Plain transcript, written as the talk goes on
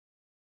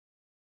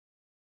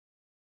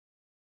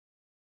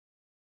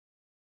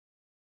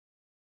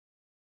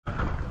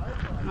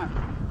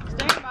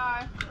Stand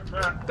by.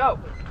 Go.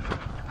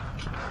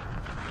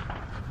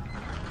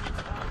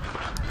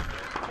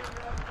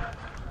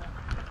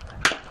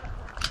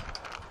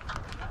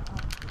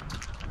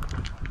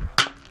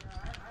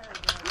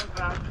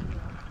 Impact.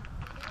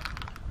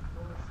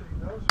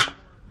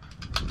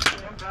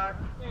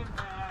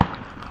 Impact.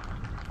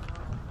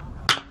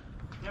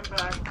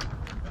 Impact.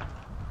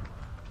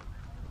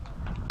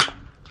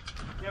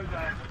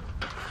 Impact.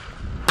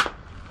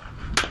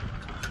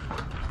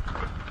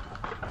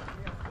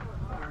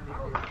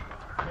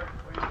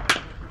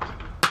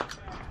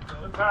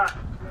 Impact.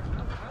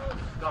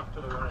 Stuck to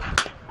the right.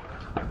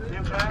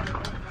 Impact.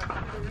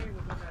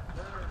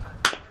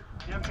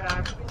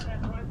 Impact.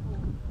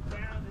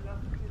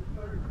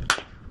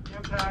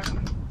 Impact.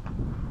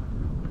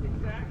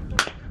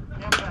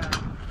 Impact.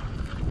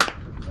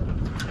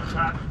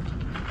 Impact.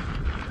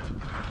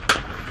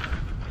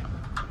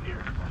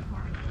 Here.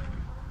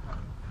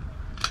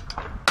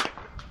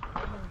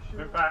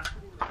 Impact.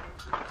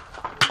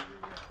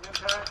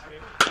 Impact.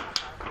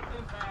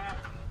 Impact.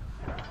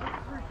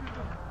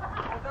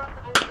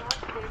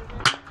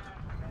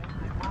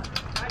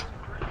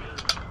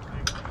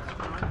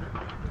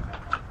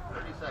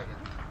 30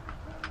 seconds.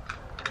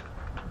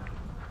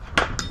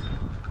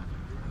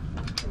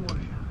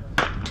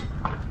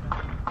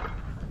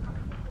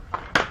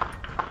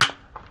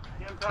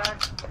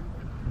 Impact.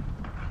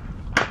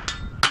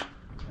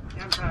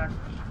 Impact.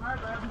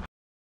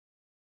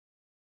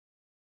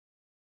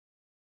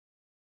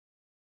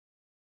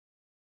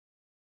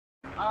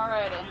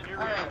 Alrighty.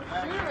 Alright.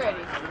 Shooter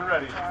ready. You're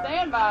ready.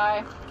 Stand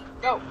by.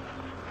 Go.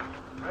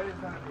 Ready as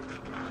gonna be.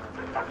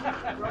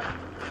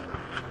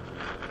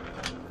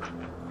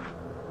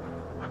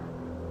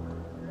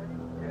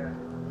 Yeah.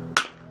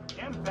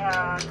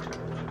 Impact.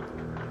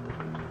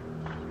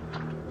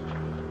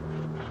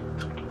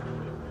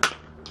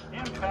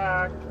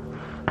 Impact.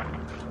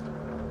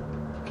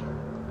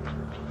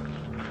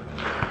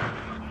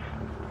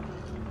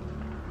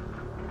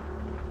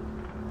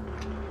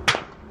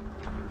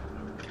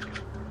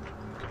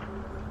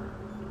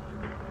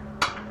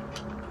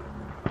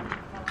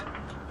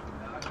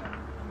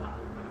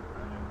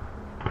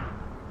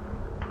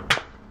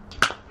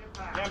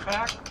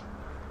 Impact.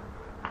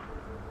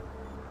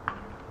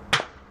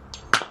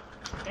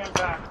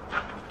 Impact.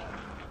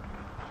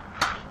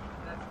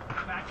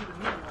 That's back to the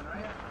new one,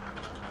 right?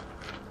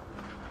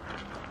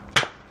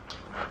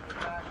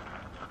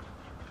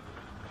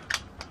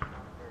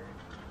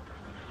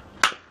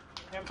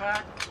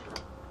 Impact.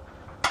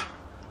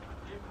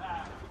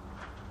 Impact.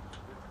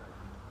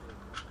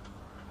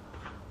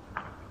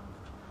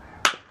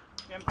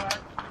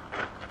 Impact.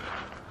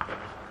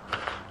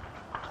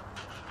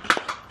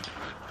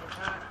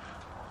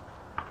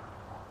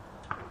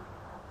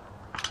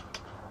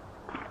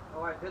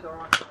 Oh, I did the wrong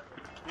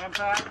one.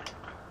 Impact.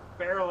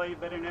 Barely,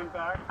 but an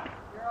impact.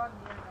 You're on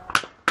here now.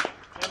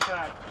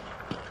 Impact.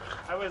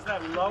 I was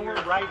that lower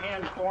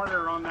right-hand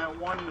corner on that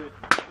one that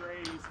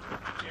grazed.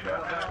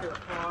 Go back to the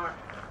far.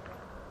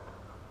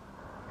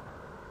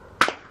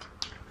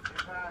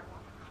 Impact.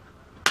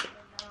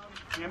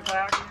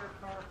 Impact.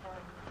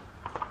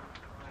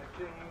 I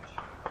change.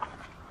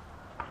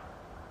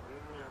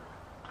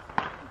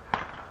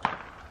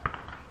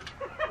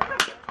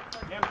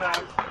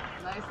 Impact.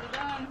 Nicely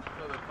done.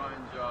 Another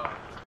fine job.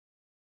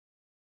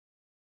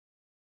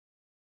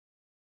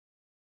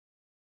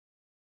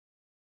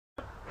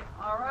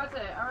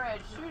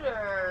 Alright,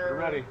 shooter. We're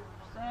ready.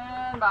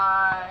 Stand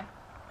by.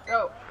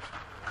 Go.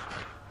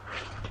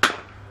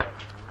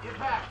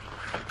 Impact.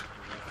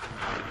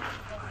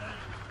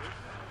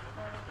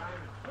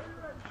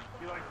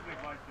 He likes to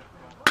make life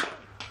difficult.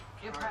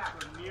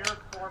 Impact. So near,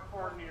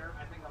 4, near.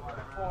 I think I'm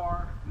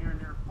 4,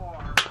 near,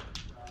 4.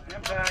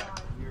 Impact.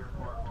 Near,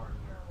 4,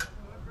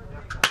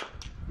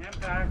 near.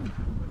 Impact.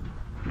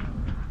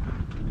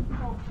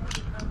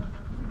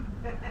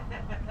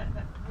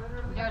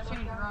 You gotta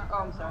change your own. Oh,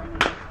 I'm sorry.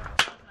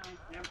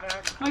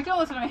 Impact. Mike, don't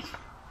listen to me.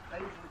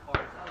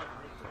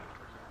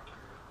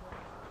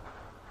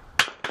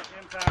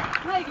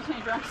 Impact. Now you can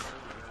change your own.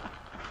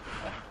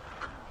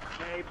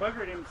 Yeah, he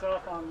boogered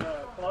himself on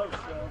the close,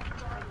 so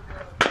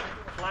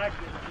flagged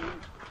it.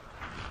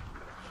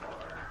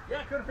 Yeah,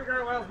 I couldn't figure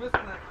out why I was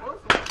missing that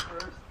close one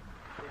first.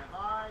 Stand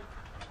by.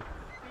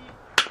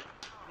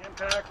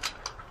 Impact.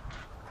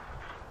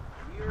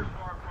 Near,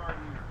 far,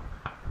 near.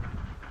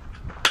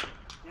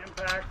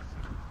 Impact.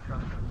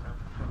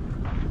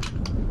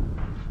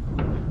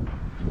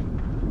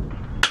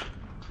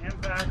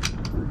 Impact.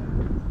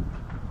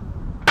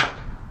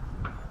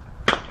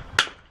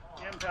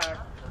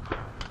 Impact.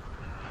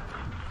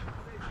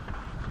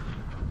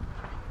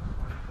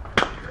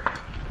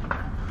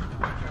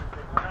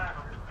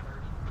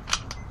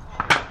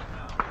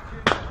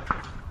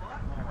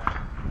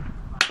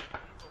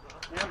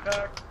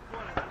 Impact.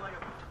 Like a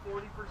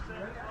 40%.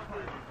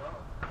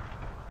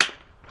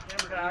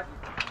 Impact.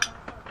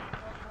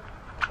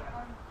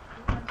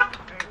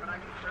 Hey, but I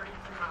get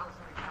 33 miles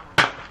in the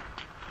calendar.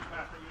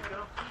 There you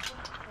go.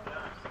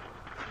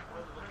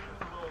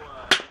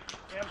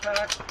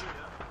 Impact.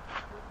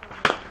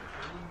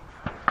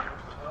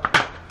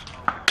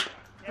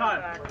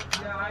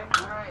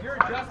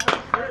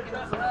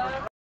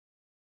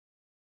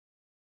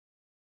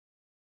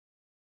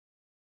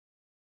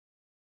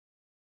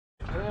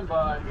 Stand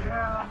by.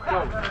 Go.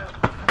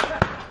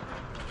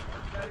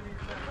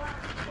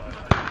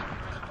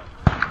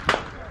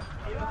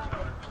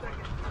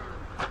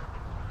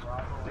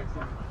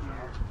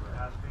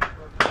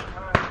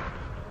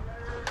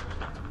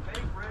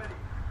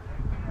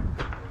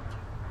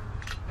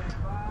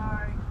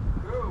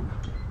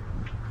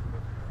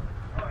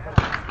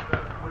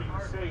 What he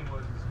was saying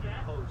was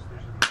post.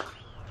 There's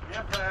an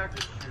impact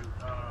or shoot.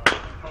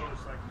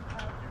 Post like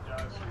you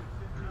does.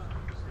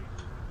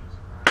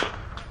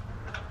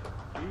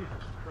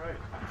 Jesus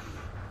Christ.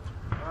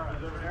 Alright,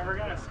 is it ever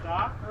gonna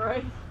stop?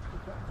 Right.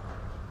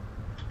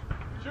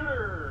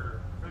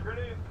 Shooter!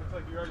 Ready? Looks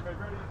like you already made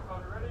ready.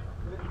 Powder ready?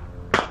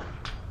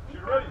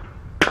 Shooter ready.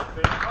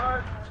 Stand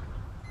by.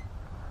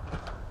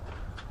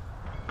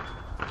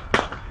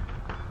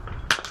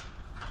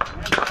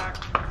 Impact.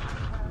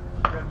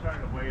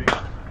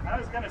 I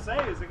was gonna say,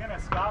 is it gonna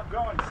stop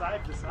going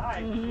side to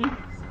side? Jeez.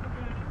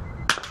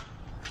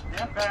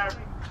 Impact.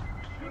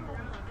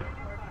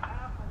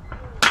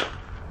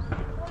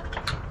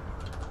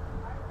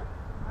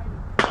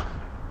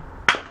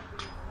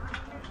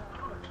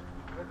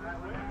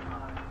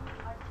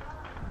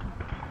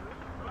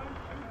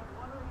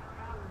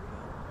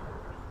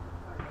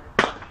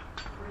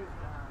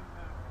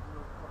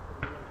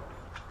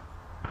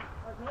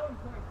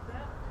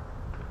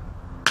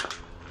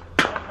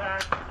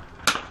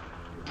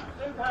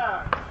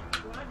 Impact.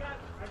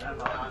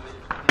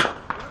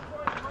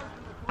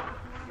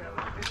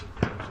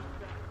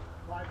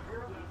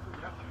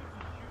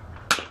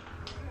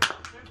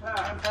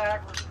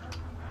 Impact.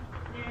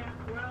 Yeah,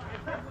 well,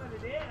 if that's what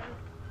it is,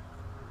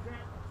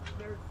 that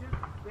there's just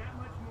that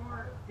much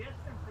more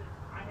distances.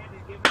 I had to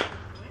give it some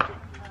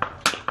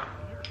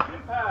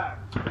Impact.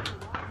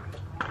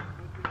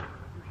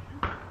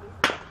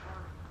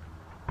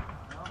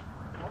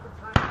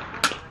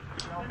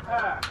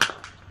 Impact.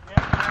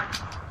 Impact.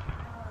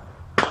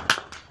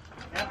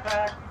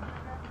 Impact.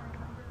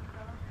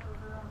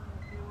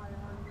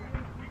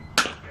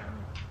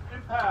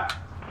 Impact.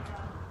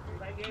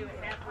 I gave it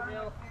half a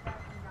mil.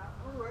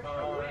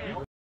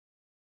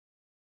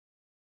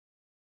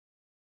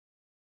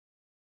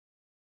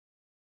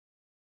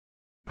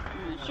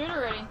 Shooter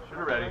ready.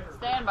 Shooter ready.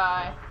 Stand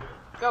by.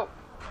 Go.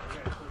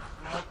 Okay, so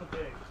small to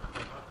big.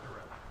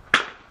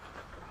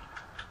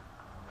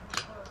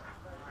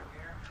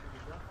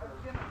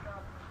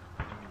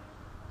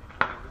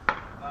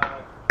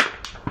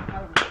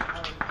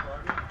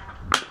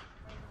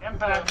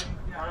 Impact.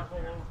 Rifle.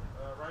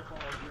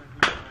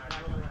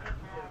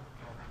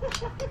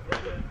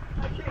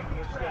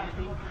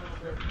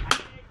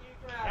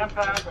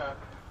 Impact.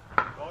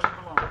 Volume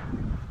alone.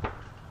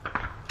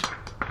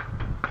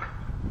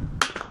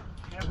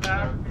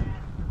 Impact.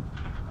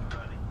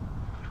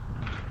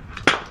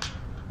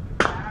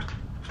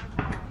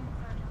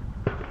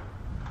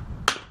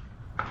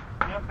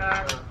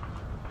 Impact.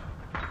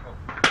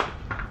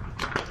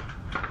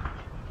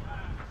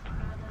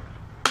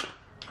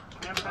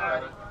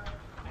 Impact.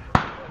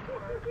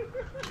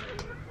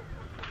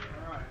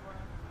 Alright.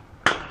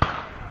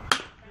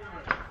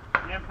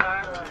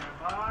 Impact.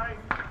 Bye.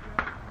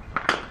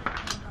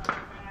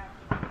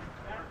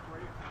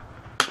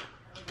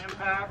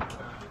 Impact.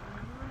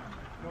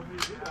 Nobody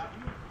did that.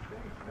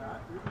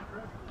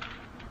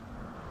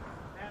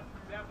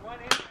 That one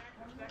impact,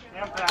 the second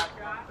Impact.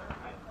 shot,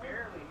 I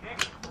barely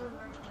nicked.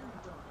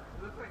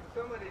 Looks like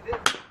somebody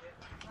did.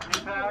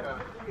 Impact.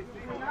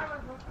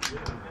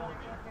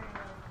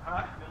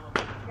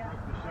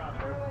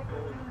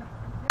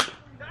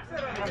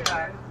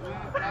 Impact.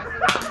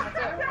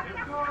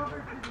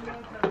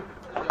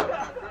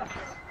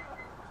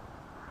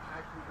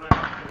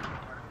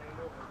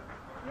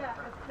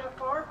 Yeah, it's the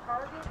far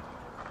target.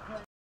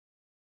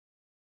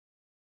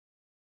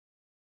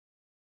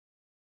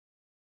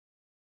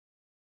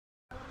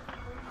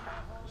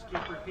 Just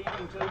keep repeating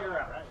until you're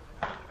out.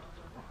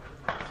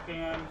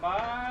 Stand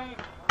by.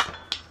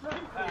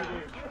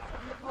 Impact.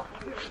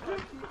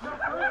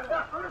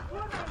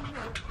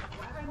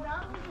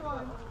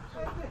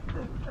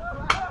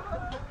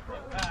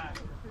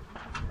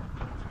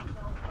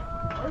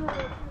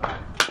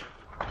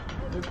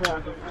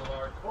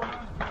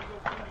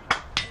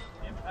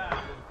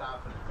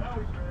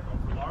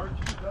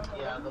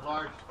 Yeah, the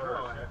large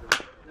first.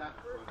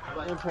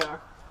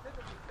 Impact.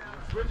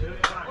 Switch it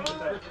anytime. You just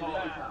have to call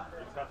it out.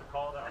 You just have to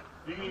call it out.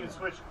 You can even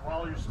switch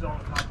while you're still on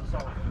the top of the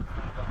solid.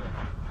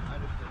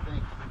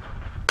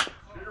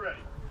 Shooter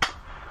ready.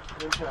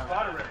 Impact.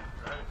 Spotter ready.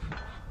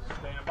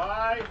 Stand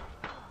by.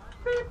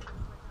 Beep.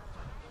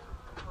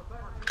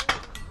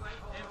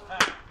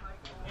 Impact.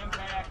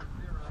 Impact.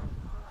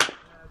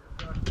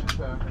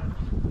 Impact.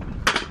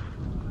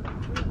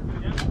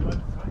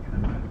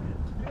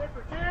 Kick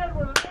again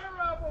with an air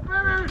rifle,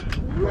 baby!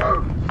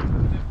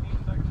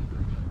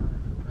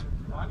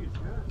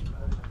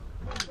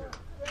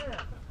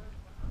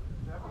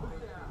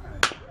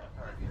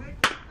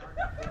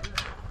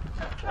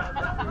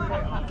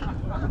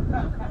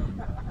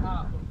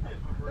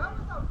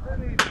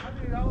 I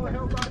need all the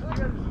help I can.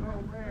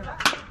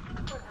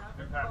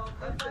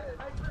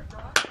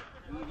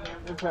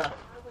 Impact.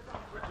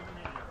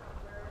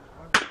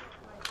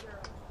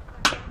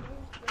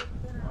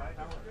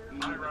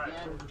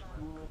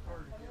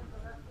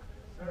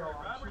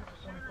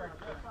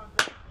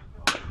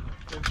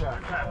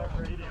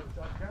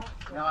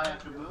 Now I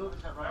have to move,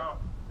 is that right?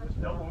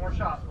 No, one more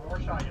shot. One more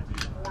shot. You have to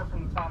use 4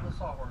 from the top of the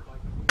sawhorse.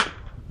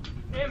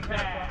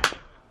 Impact.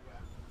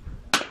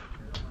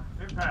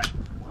 Impact.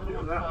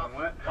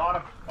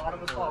 Bottom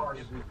of the sawhorse.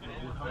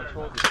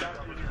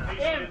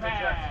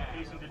 Impact.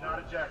 Jason did not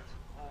eject.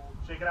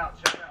 Shake it out.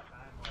 Shake it out.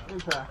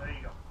 Impact. There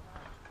you go.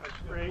 That's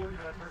great.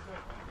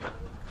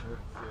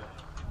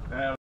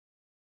 Now.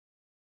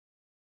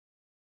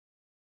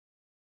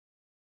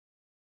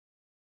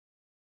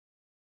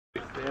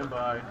 Stand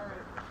by.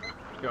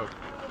 Go.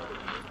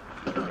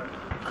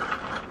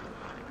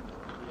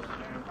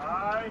 Stand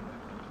by.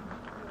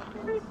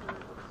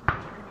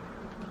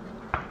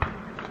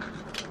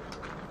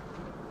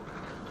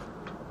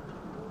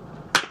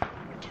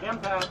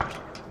 Impact.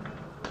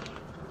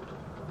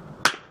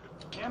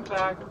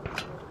 Impact.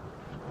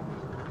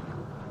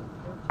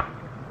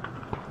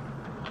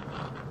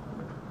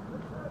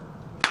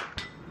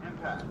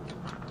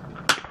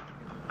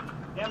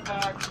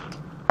 Impact.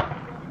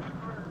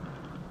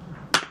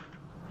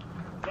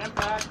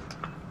 Impact.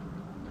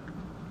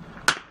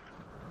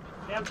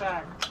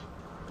 Impact.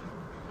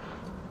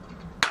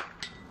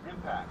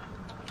 Impact.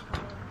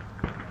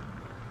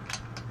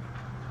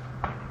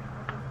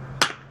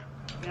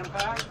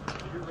 Impact.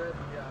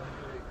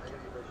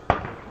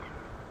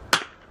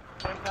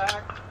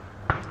 Impact. Impact.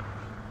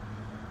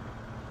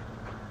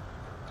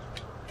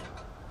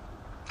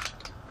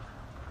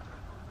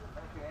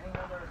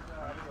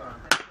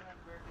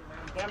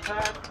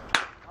 Impact.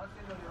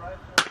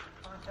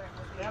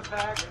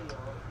 Impact.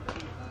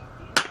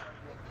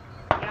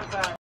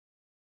 Impact.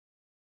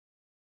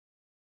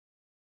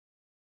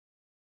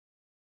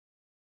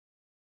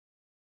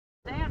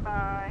 Stand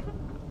by.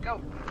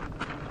 Go.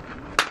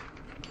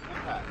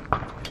 Impact.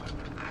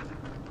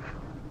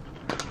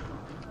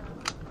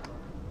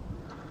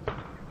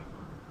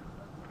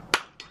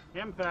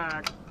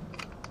 Impact.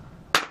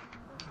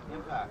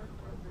 Impact.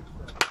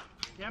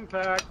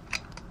 Impact.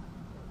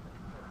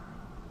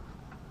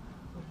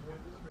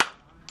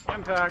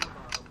 Impact.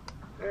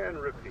 And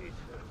repeat.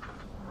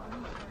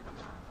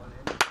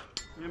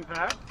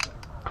 Impact.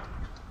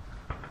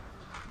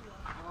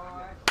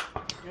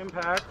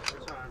 Impact.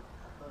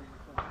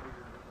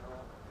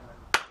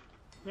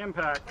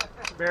 Impact.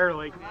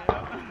 Barely.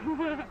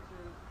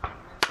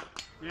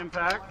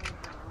 Impact.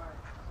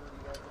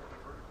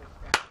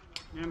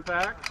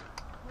 Impact.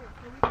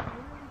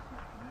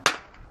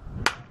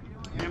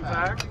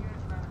 Impact.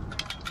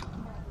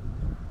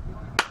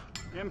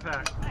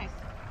 Impact. Nice.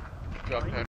 Drop